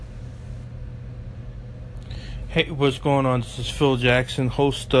Hey, what's going on? This is Phil Jackson,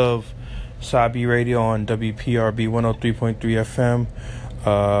 host of Sabi Radio on WPRB 103.3 FM.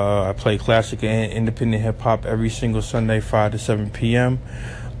 I play classic and independent hip hop every single Sunday, 5 to 7 p.m.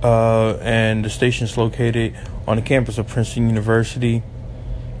 And the station's located on the campus of Princeton University.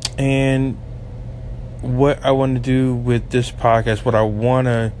 And what I want to do with this podcast, what I want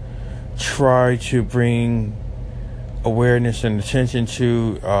to try to bring awareness and attention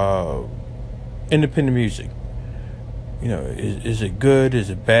to independent music. You know, is it good?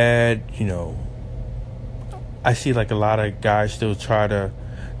 Is it bad? You know, I see like a lot of guys still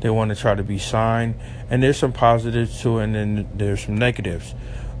they want to try to be signed, and there's some positives to it, and then there's some negatives.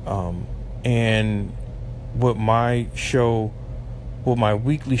 And what my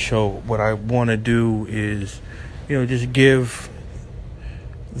weekly show, what I want to do is, you know, just give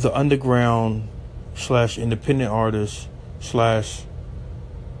the underground / independent artists /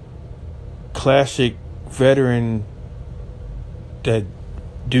 classic veteran that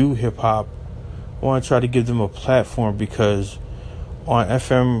do hip hop. I want to try to give them a platform, because on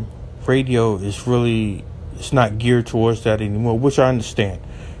FM radio it's not geared towards that anymore, which I understand.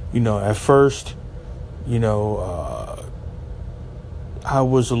 You know, at first, you know, I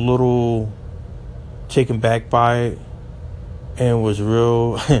was a little taken back by it and was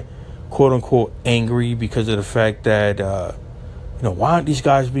real quote unquote angry because of the fact that you know, why aren't these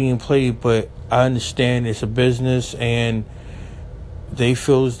guys being played? But I understand it's a business, and they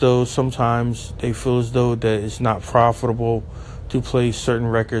feel as though that it's not profitable to play certain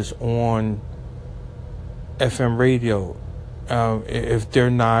records on FM radio if they're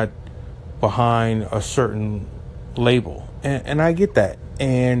not behind a certain label, and I get that.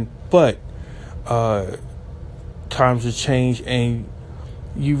 But times have changed, and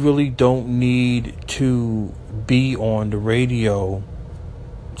you really don't need to be on the radio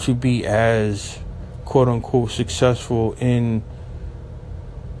to be as quote unquote successful in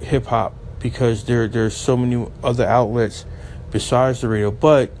hip hop, because there's so many other outlets besides the radio.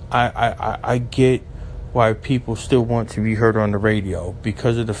 But I get why people still want to be heard on the radio,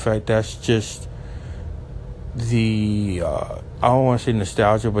 because of the fact that's just the I don't want to say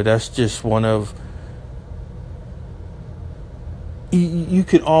nostalgia, but that's just one of, you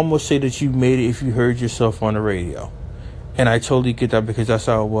could almost say that you made it if you heard yourself on the radio. And I totally get that, because that's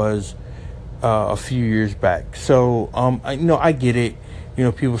how it was a few years back. So I get it. You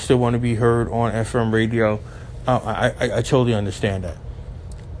know, people still want to be heard on FM radio. I totally understand that.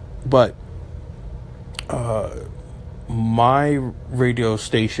 But my radio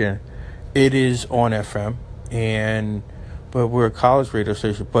station, it is on FM, but we're a college radio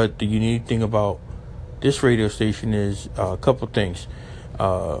station. But the unique thing about this radio station is a couple things.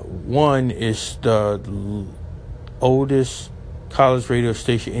 One is the oldest college radio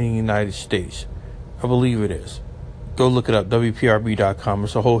station in the United States. I believe it is. Go look it up, WPRB.com.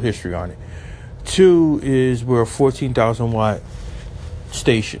 It's a whole history on it. Two is we're a 14,000 watt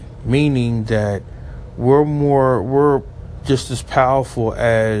station, meaning that we're just as powerful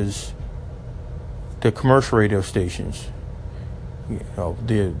as the commercial radio stations. You know,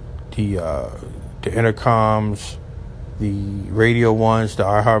 the intercoms, the radio ones, the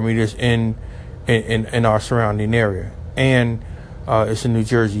iHeartMedias in our surrounding area, and it's a New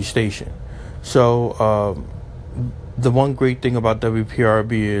Jersey station. So the one great thing about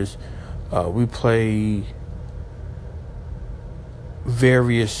WPRB is we play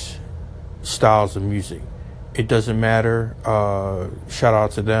various styles of music. It doesn't matter. Shout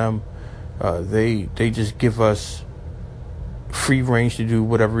out to them. They just give us free range to do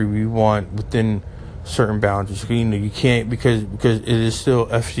whatever we want within certain boundaries. You know, you can't, because it is still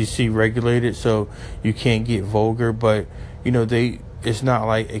FCC regulated, so you can't get vulgar. But you know, it's not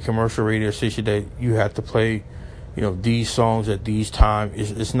like a commercial radio station that you have to play, you know, these songs at these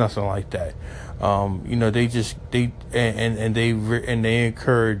times. It's nothing like that. You know, they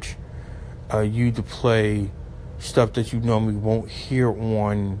encourage you to play stuff that you normally won't hear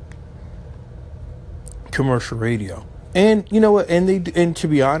on commercial radio. And you know what? And to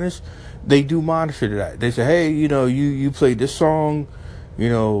be honest, they do monitor that. They say, hey, you know, you played this song, you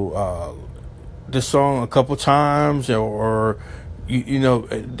know, this song a couple times, or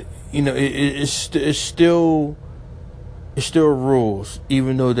it's still rules,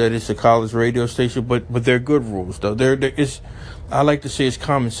 even though that it's a college radio station. But they're good rules, though. I like to say it's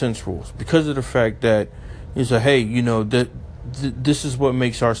common sense rules, because of the fact that it's a, hey, you know, that this is what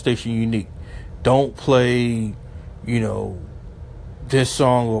makes our station unique. Don't play, you know, this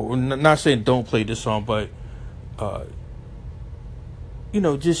song, or not saying don't play this song, but you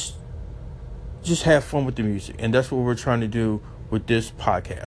know, just have fun with the music, and that's what we're trying to do with this podcast.